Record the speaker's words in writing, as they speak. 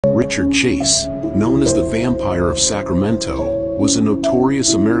Richard Chase, known as the Vampire of Sacramento, was a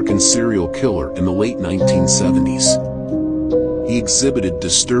notorious American serial killer in the late 1970s. He exhibited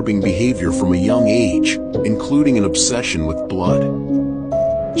disturbing behavior from a young age, including an obsession with blood.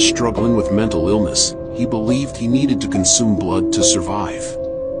 Struggling with mental illness, he believed he needed to consume blood to survive.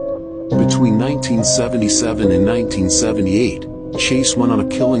 Between 1977 and 1978, Chase went on a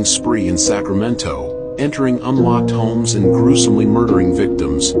killing spree in Sacramento, entering unlocked homes and gruesomely murdering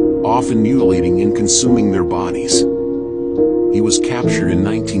victims, often mutilating and consuming their bodies. He was captured in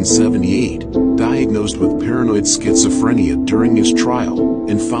 1978, diagnosed with paranoid schizophrenia during his trial,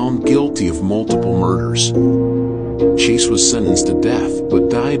 and found guilty of multiple murders. Chase was sentenced to death, but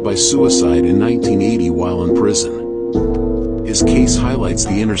died by suicide in 1980 while in prison. His case highlights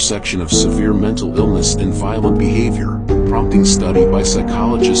the intersection of severe mental illness and violent behavior, prompting study by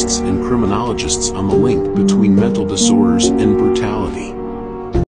psychologists and criminologists on the link between mental disorders and brutality.